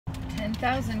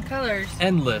10,000 colors.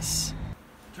 Endless.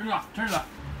 Turn it off, turn it off.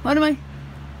 What am I?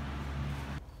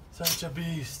 Such a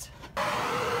beast.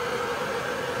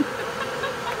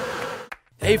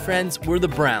 Hey friends, we're the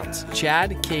Browns.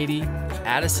 Chad, Katie,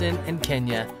 Addison, and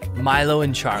Kenya, Milo,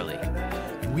 and Charlie.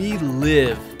 We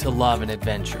live to love an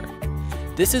adventure.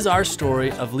 This is our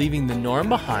story of leaving the norm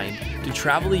behind to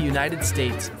travel the United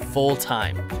States full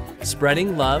time,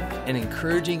 spreading love and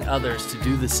encouraging others to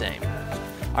do the same.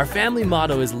 Our family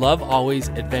motto is love always,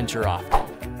 adventure often.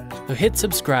 So hit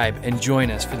subscribe and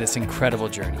join us for this incredible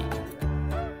journey.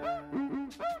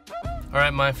 All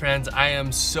right, my friends, I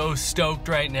am so stoked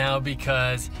right now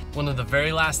because one of the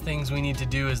very last things we need to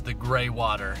do is the gray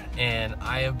water. And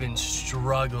I have been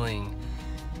struggling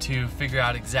to figure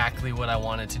out exactly what I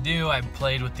wanted to do. I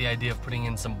played with the idea of putting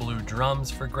in some blue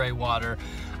drums for gray water.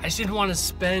 I just didn't want to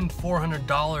spend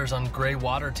 $400 on gray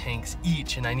water tanks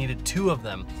each, and I needed 2 of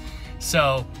them.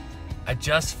 So I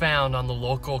just found on the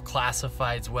local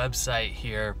classifieds website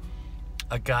here,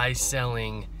 a guy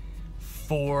selling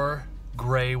 4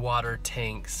 gray water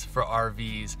tanks for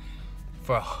RVs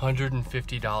for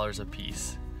 $150 a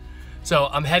piece. So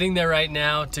I'm heading there right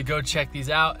now to go check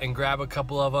these out and grab a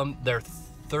couple of them. They're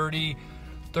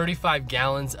 35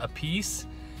 gallons a piece,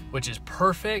 which is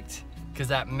perfect because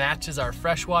that matches our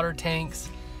freshwater tanks.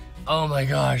 Oh my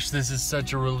gosh, this is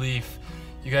such a relief.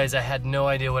 You guys, I had no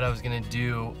idea what I was gonna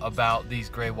do about these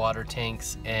gray water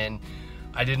tanks, and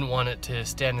I didn't want it to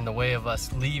stand in the way of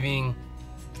us leaving,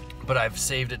 but I've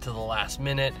saved it to the last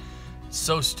minute.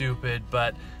 So stupid,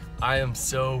 but I am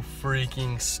so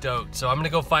freaking stoked. So I'm gonna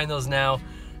go find those now,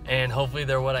 and hopefully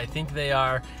they're what I think they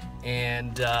are,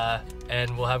 and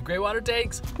we'll have gray water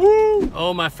tanks. Woo!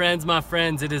 Oh, my friends,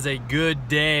 it is a good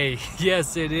day.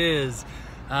 Yes, it is.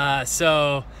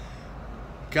 So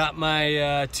got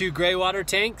my 2 gray water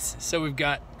tanks. So we've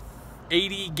got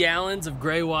 80 gallons of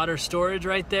gray water storage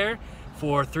right there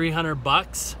for 300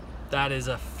 bucks. That is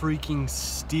a freaking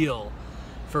steal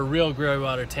for real gray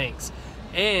water tanks.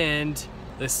 And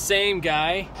the same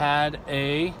guy had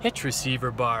a hitch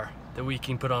receiver bar that we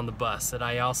can put on the bus that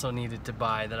I also needed to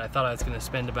buy, that I thought I was gonna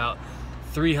spend about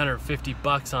 350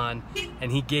 bucks on,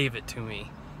 and he gave it to me.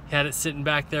 He had it sitting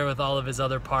back there with all of his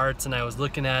other parts, and I was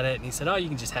looking at it, and he said, oh, you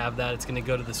can just have that. It's gonna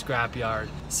go to the scrap yard.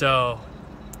 So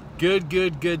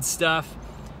good stuff.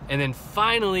 And then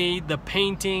finally, the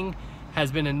painting has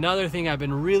been another thing I've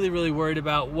been really worried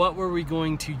about. What were we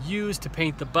going to use to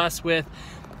paint the bus with?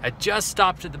 I just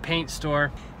stopped at the paint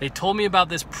store. They told me about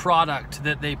this product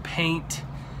that they paint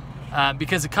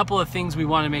because a couple of things we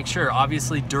want to make sure.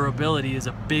 Obviously, durability is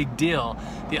a big deal.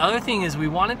 The other thing is we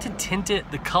wanted to tint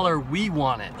it the color we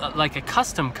want it, like a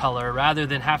custom color, rather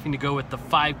than having to go with the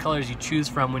 5 colors you choose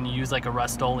from when you use like a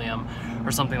Rust-Oleum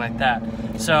or something like that.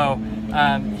 So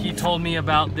he told me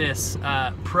about this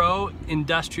Pro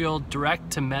Industrial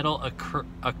Direct to Metal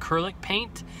acrylic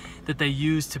paint that they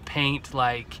use to paint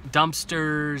like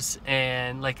dumpsters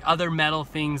and like other metal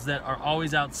things that are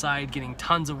always outside getting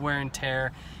tons of wear and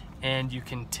tear, and you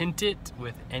can tint it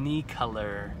with any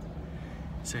color.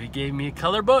 So he gave me a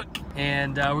color book,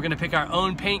 and we're gonna pick our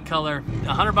own paint color.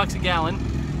 100 bucks a gallon,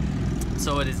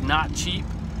 so it is not cheap,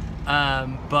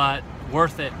 but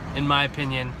worth it in my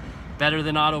opinion. Better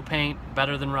than auto paint,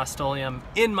 better than Rust-Oleum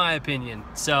in my opinion.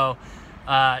 So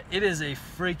it is a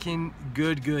freaking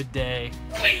good day.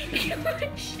 What are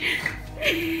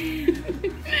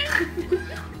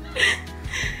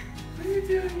you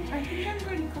doing? I think I'm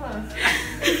pretty close.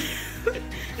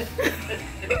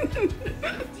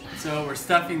 So we're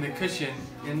stuffing the cushion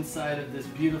inside of this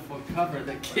beautiful cover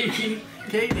that Katie,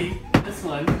 this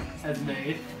one, has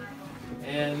made.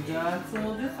 And it's a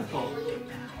little difficult.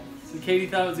 So Katie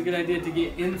thought it was a good idea to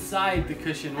get inside the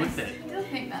cushion with it. I still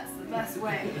think that's the best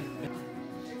way.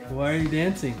 Why are you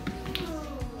dancing?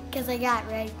 Because I got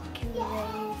red hair.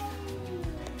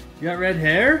 You got red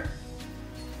hair?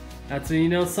 That's when you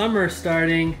know summer's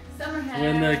starting. Summer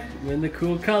hair. When the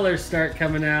cool colors start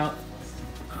coming out.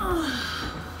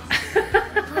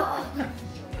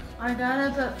 I got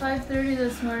up at 5:30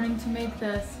 this morning to make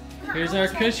this. Here's our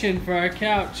cushion for our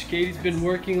couch. Katie's been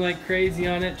working like crazy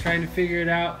on it, trying to figure it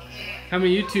out. How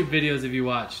many YouTube videos have you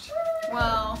watched?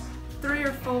 Well, 3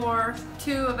 or 4,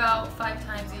 2 about 5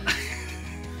 times each.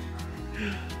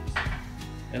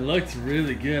 It looks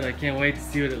really good. I can't wait to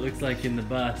see what it looks like in the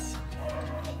bus.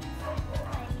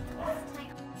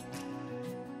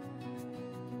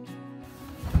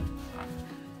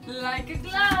 Like a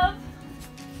glove.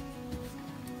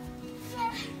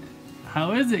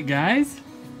 How is it, guys?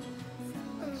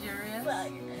 Curious?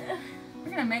 We're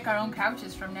gonna make our own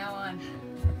couches from now on.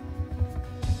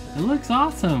 It looks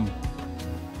awesome.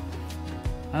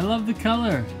 I love the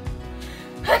color.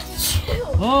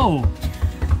 Oh!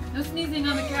 No sneezing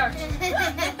on the couch.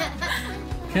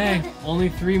 Okay, only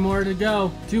 3 more to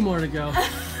go. 2 more to go.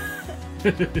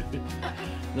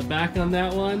 The back on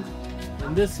that one,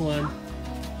 and this one.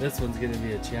 This one's gonna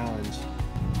be a challenge.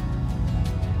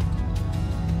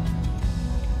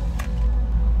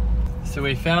 So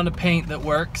we found a paint that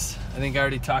works. I think I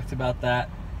already talked about that.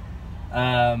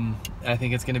 I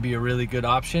think it's gonna be a really good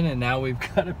option, and now we've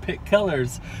got to pick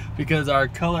colors because our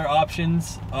color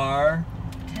options are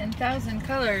 10,000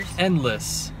 colors.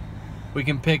 endless. We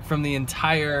can pick from the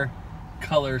entire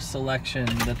color selection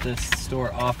that this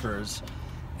store offers,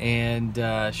 and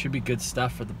should be good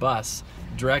stuff for the bus.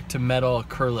 Direct to metal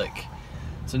acrylic.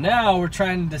 So now we're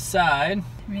trying to decide.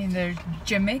 I mean, there's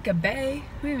Jamaica Bay.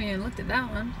 We haven't even looked at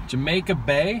that one. Jamaica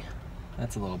Bay.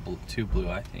 That's a little too blue,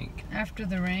 I think. After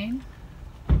the rain.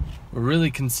 We're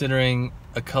really considering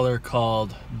a color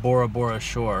called Bora Bora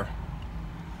Shore.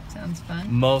 Sounds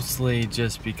fun. Mostly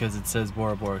just because it says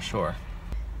Bora Bora Shore.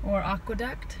 Or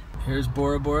Aqueduct. Here's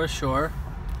Bora Bora Shore.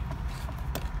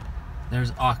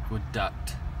 There's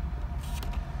Aqueduct.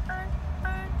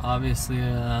 Obviously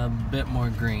a bit more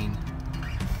green.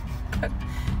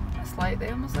 Slight,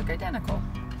 they almost look identical.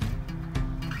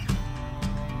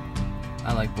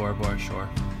 I like Bora Bora Shore.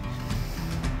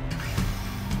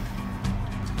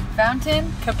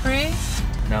 Fountain, Capri,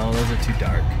 No, those are too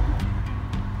dark.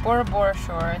 Bora Bora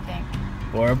Shore, I think.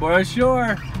 Bora Bora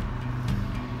Shore.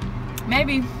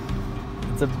 Maybe.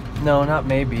 It's a no, not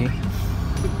maybe.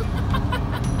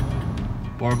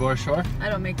 Bora Bora Shore. I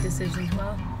don't make decisions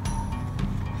well.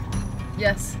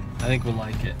 Yes, I think we'll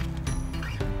like it.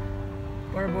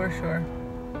 Bora Bora Shore.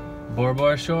 Bora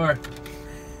Bora Shore.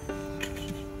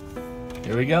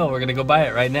 Here we go. We're gonna go buy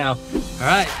it right now. All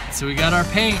right, so we got our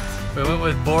paint. We went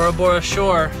with Bora Bora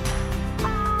Shore.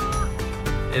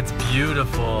 It's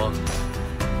beautiful.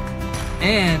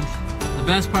 And the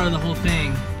best part of the whole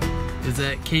thing is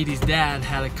that Katie's dad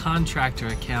had a contractor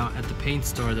account at the paint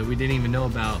store that we didn't even know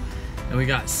about, and we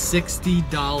got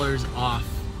 $60 off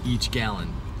each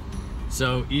gallon.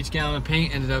 So each gallon of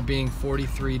paint ended up being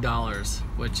 $43,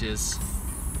 which is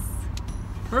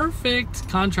perfect.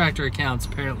 Contractor accounts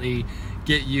apparently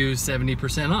get you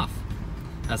 70% off.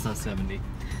 That's not 70.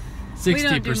 60% We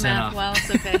don't do math off. well, it's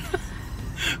okay.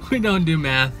 We don't do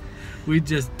math. We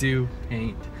just do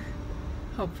paint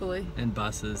Hopefully. and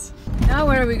buses. Now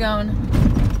where are we going?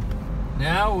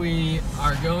 Now we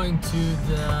are going to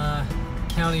the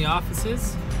county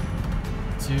offices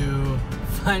to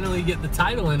finally get the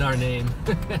title in our name.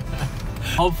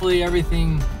 Hopefully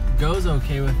everything goes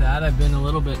okay with that. I've been a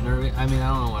little bit nervous. I mean, I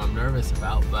don't know what I'm nervous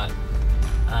about, but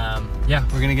yeah,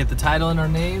 we're gonna get the title in our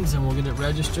names and we'll get it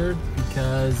registered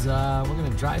because we're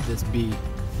gonna drive this beast.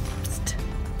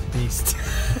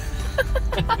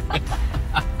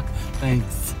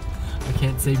 Thanks. I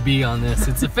can't say B on this.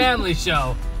 It's a family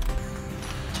show.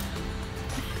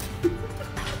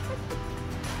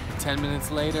 10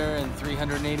 minutes later and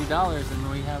 $380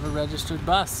 and we have a registered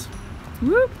bus.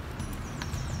 Whoop!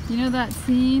 You know that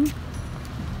scene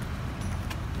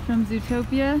from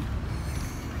Zootopia?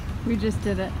 We just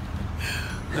did it.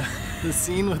 The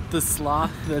scene with the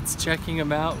sloth that's checking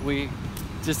him out, we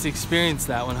just experienced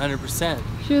that 100%.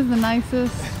 She was the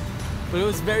nicest But it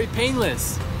was very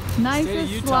painless. State of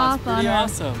Utah's Utah is sloth on pretty earth.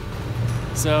 awesome.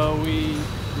 So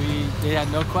they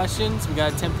had no questions. We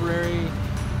got a temporary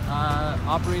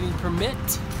operating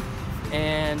permit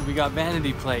and we got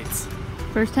vanity plates.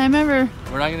 First time ever.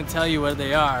 We're not going to tell you where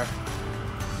they are.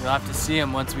 You'll have to see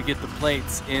them once we get the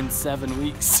plates in 7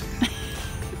 weeks.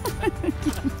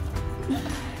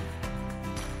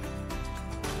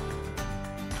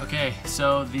 Okay,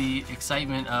 so the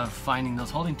excitement of finding those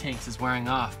holding tanks is wearing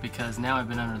off because now I've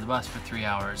been under the bus for 3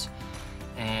 hours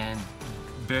and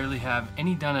barely have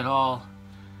any done at all.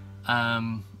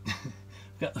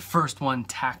 Got the first one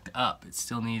tacked up. It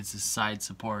still needs the side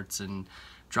supports and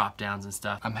drop downs and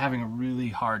stuff. I'm having a really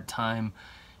hard time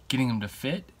getting them to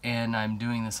fit and I'm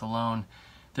doing this alone.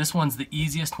 This one's the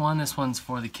easiest one. This one's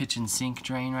for the kitchen sink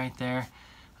drain right there.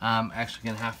 I'm actually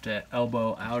gonna have to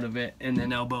elbow out of it and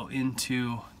then elbow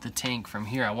into the tank from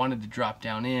here. I wanted to drop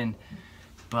down in,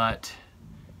 but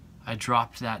I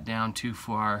dropped that down too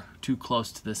far, too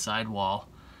close to the sidewall,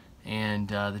 and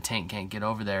the tank can't get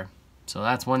over there. So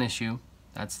that's one issue.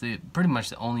 That's pretty much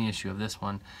the only issue of this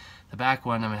one. The back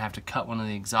one, I'm gonna have to cut one of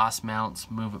the exhaust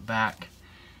mounts, move it back,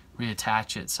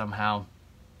 reattach it somehow.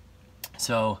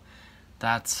 So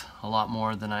that's a lot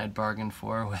more than I had bargained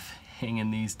for with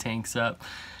hanging these tanks up.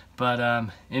 But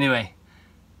anyway,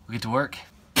 we'll get to work.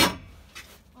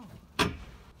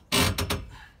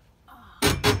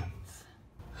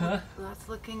 That's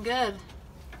looking good.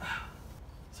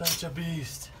 Such a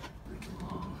beast.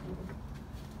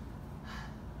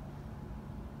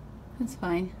 That's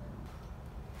fine.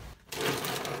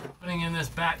 Putting in this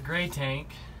back gray tank,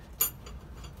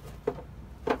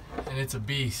 and it's a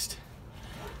beast.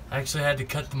 I actually had to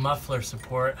cut the muffler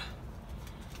support,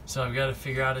 so I've got to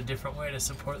figure out a different way to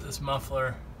support this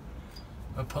muffler.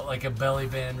 I'll put like a belly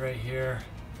band right here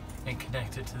and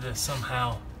connect it to this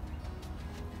somehow.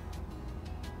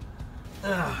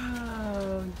 Ugh.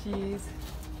 Oh, jeez.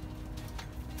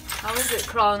 How is it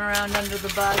crawling around under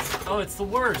the bus? Oh, it's the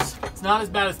worst. It's not as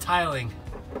bad as tiling,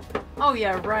 Oh,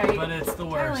 yeah, right. but it's the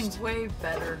worst. Tiling's way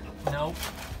better. Nope.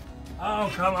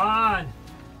 Oh, come on.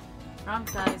 Wrong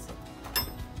size.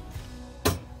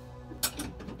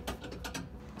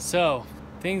 So,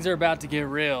 things are about to get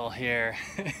real here.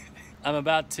 I'm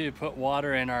about to put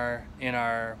water in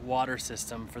our water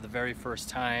system for the very first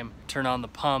time. Turn on the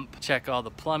pump, check all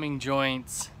the plumbing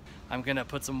joints. I'm gonna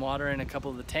put some water in a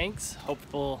couple of the tanks.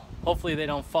 Hopefully they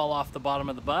don't fall off the bottom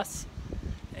of the bus,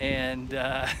 and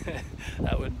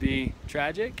that would be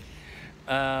tragic.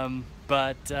 Yeah,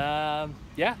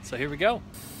 so here we go.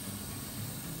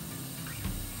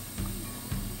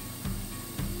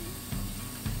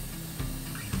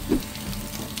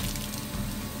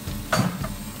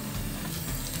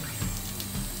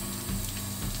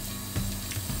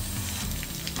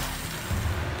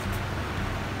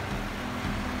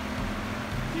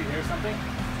 Do you hear something?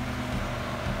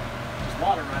 There's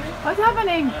water running. What's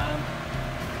happening? Let's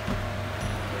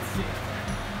see.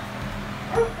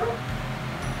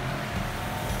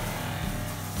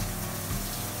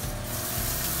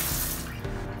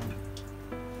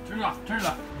 Turn it off, turn it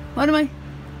off. What am I?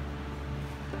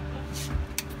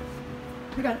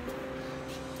 I got it.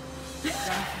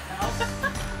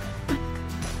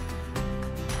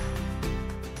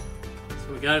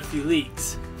 So we got a few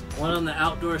leaks. One on the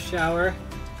outdoor shower,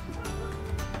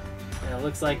 and it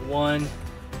looks like one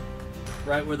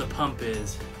right where the pump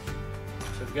is.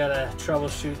 So we've got to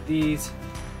troubleshoot these.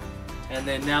 And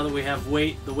then now that we have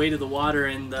the weight of the water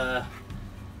in the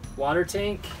water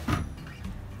tank, I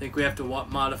think we have to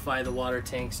modify the water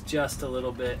tanks just a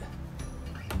little bit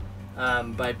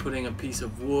by putting a piece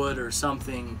of wood or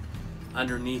something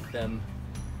underneath them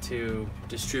to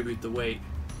distribute the weight.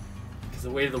 Because the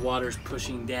weight of the water is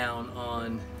pushing down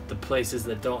on the places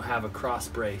that don't have a cross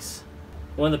brace.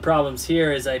 One of the problems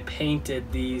here is I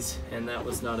painted these, and that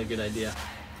was not a good idea.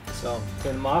 So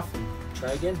turn them off and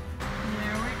try again.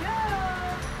 Here we go.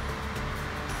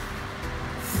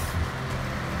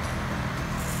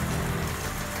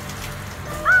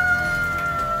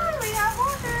 Ah, we have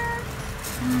water.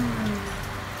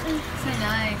 So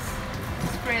nice.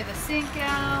 Spray the sink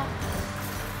out.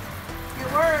 It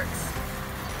works.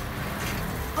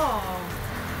 Oh,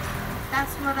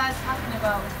 that's what I was talking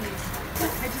about with these.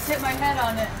 I just hit my head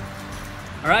on it.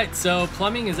 All right, so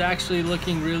plumbing is actually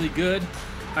looking really good.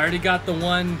 I already got the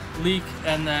one leak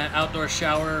and the outdoor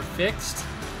shower fixed.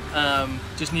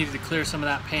 Just needed to clear some of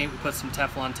that paint. We put some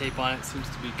Teflon tape on it. Seems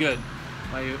to be good.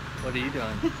 What are you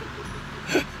doing?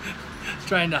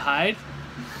 Trying to hide?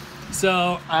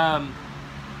 So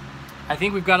I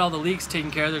think we've got all the leaks taken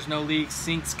care of. There's no leaks.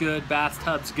 Sink's good.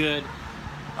 Bathtub's good.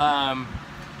 The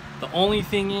only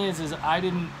thing is I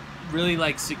didn't really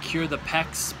secure the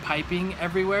PEX piping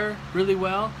everywhere really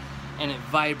well, and it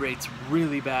vibrates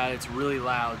really bad. It's really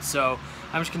loud. So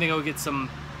I'm just gonna go get some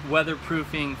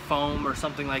weatherproofing foam or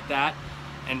something like that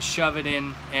and shove it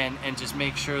in and just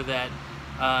make sure that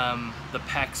the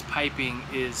PEX piping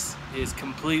is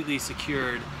completely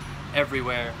secured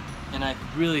everywhere, and I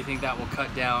really think that will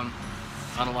cut down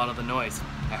on a lot of the noise.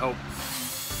 I hope.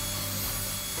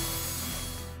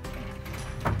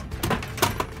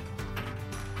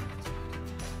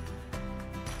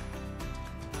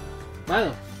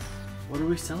 Milo, what are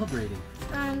we celebrating?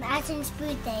 Addison's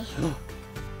birthday.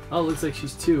 Oh, it looks like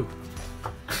she's 2.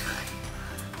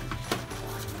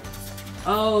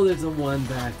 Oh, there's a 1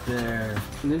 back there.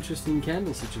 An interesting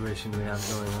candle situation we have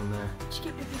going on there. Did you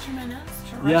get me a picture of my nose?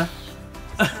 Yeah.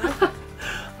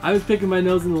 I was picking my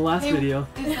nose in the last video.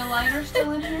 Is the lighter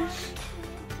still in here?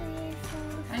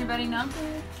 Anybody know?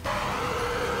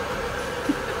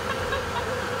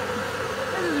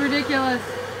 This is ridiculous.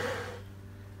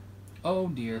 Oh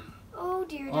dear. Oh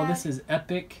dear. Oh, this is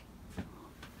epic.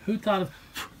 Who thought of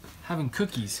having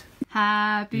cookies?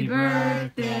 Happy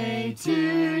birthday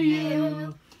to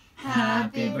you.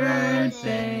 Happy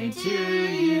birthday to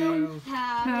you.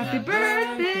 Happy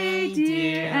birthday,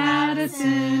 dear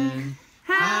Addison.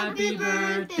 Happy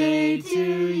birthday to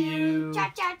you.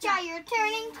 Cha cha cha, you're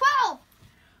turning 12.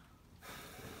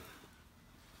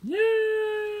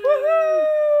 Yay! Woohoo!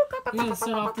 We gotta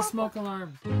set off the smoke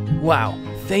alarm. Wow,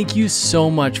 thank you so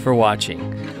much for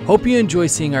watching. Hope you enjoy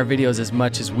seeing our videos as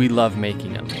much as we love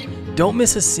making them. Don't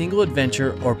miss a single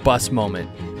adventure or bus moment.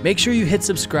 Make sure you hit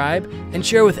subscribe and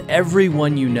share with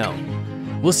everyone you know.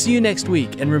 We'll see you next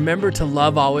week, and remember to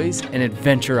love always and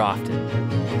adventure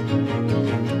often.